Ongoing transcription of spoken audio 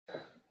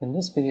In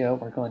this video,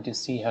 we're going to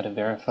see how to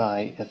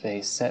verify if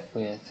a set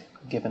with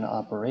given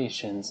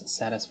operations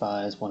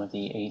satisfies one of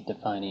the 8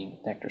 defining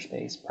vector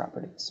space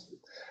properties.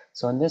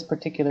 So in this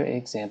particular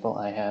example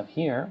I have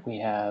here, we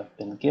have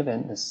been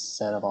given this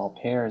set of all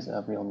pairs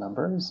of real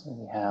numbers, and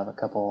we have a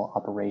couple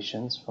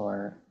operations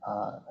for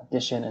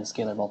addition and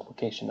scalar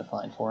multiplication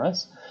defined for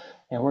us.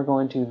 And we're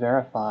going to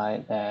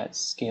verify that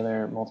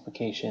scalar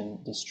multiplication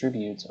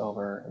distributes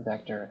over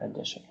vector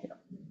addition here.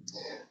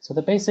 So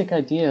the basic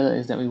idea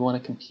is that we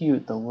want to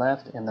compute the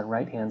left and the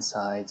right-hand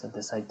sides of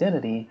this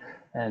identity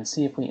and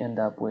see if we end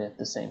up with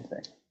the same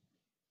thing.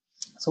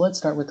 So let's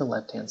start with the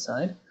left-hand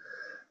side.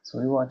 So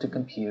we want to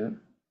compute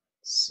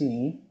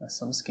c,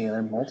 some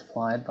scalar,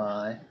 multiplied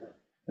by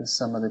the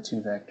sum of the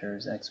two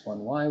vectors x1,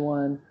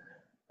 y1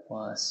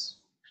 plus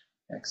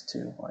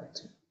x2,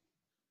 y2.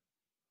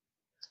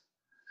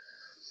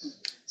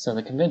 So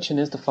the convention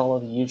is to follow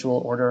the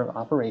usual order of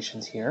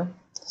operations here.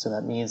 So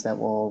that means that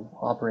we'll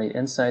operate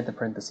inside the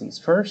parentheses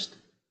first.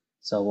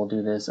 So we'll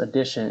do this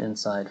addition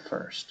inside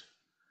first.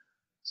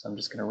 So I'm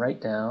just going to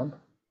write down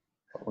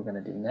what we're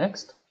going to do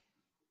next.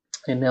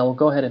 And now we'll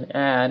go ahead and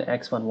add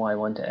x1,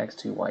 y1 to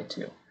x2,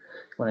 y2.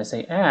 When I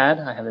say add,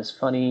 I have this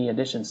funny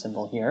addition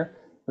symbol here,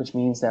 which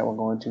means that we're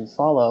going to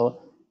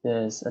follow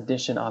this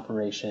addition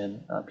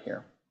operation up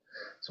here.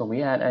 So when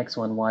we add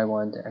x1,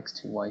 y1 to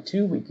x2,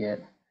 y2, we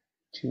get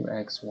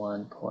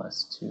 2x1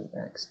 plus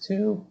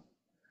 2x2.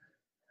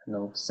 In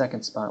the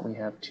second spot, we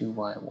have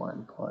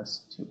 2y1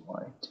 plus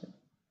 2y2.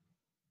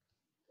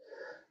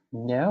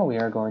 Now we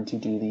are going to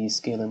do the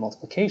scalar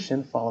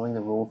multiplication following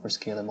the rule for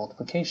scalar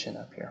multiplication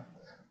up here.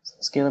 So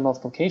the scalar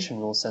multiplication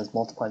rule says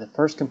multiply the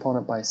first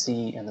component by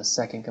c and the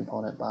second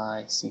component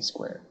by c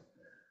squared.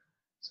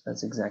 So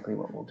that's exactly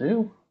what we'll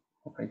do.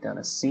 We'll write down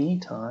a c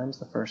times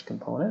the first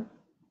component.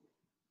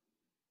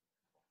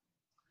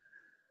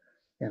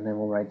 And then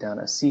we'll write down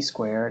a c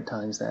squared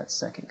times that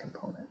second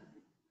component.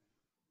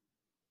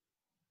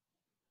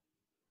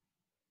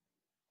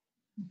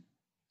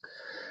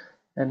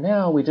 And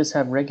now we just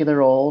have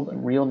regular old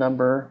real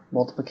number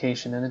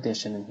multiplication and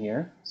addition in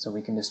here. So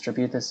we can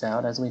distribute this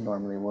out as we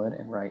normally would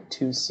and write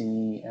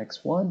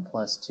 2cx1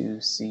 plus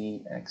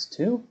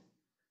 2cx2.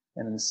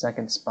 And in the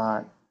second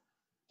spot,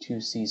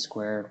 2c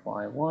squared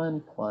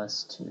y1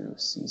 plus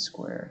 2c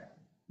squared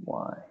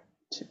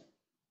y2.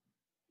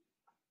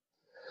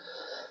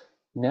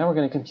 Now we're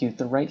going to compute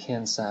the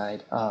right-hand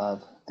side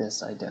of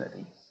this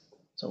identity.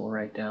 So we'll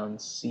write down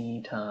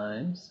c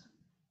times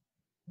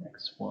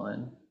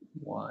x1,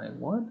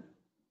 y1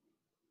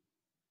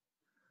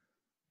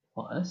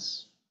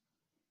 plus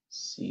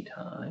c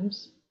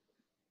times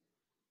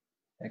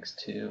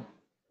x2,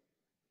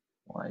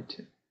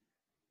 y2.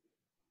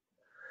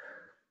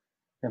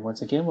 And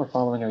once again, we're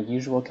following our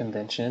usual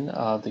convention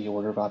of the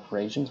order of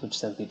operations, which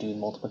says we do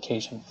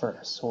multiplication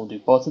first. So we'll do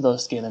both of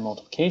those scalar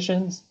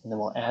multiplications, and then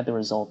we'll add the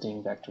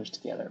resulting vectors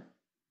together.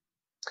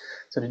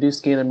 So to do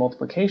scalar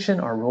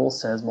multiplication, our rule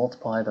says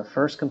multiply the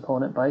first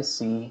component by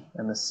c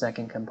and the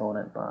second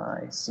component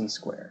by c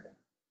squared.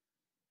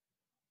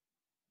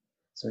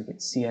 So we get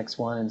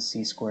cx1 and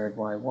c squared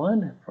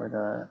y1. For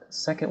the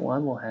second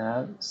one, we'll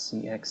have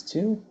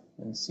cx2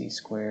 and c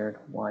squared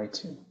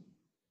y2.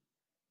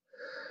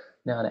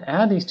 Now to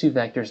add these two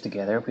vectors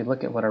together, if we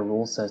look at what our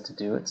rule says to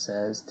do, it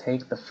says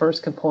take the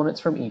first components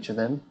from each of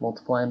them,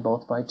 multiply them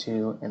both by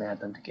 2, and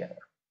add them together.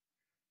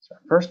 So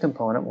our first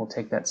component, we'll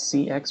take that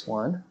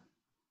cx1,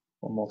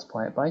 we'll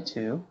multiply it by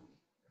 2,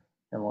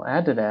 and we'll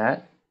add to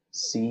that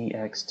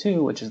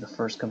cx2, which is the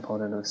first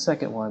component of the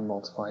second one,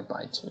 multiplied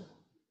by 2.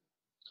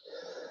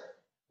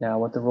 Now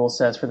what the rule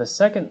says for the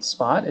second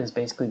spot is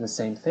basically the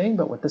same thing,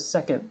 but with the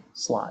second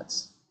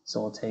slots. So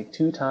we'll take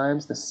 2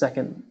 times the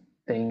second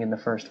thing in the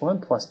first one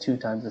plus 2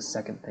 times the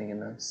second thing in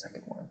the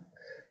second one.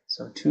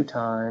 So 2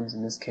 times,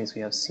 in this case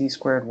we have c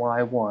squared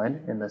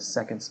y1 in the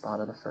second spot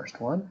of the first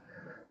one,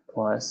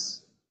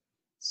 plus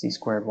c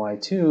squared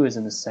y2 is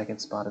in the second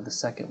spot of the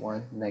second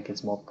one, and that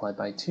gets multiplied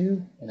by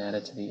 2 and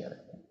added to the other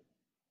thing.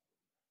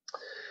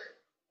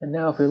 And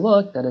now if we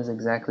look, that is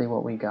exactly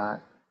what we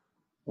got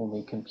when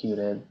we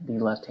computed the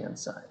left-hand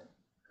side.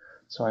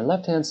 So our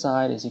left-hand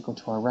side is equal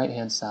to our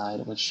right-hand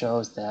side, which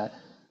shows that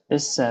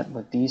this set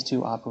with these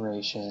two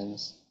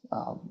operations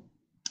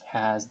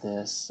has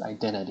this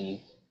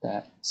identity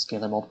that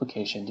scalar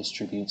multiplication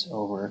distributes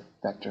over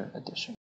vector addition.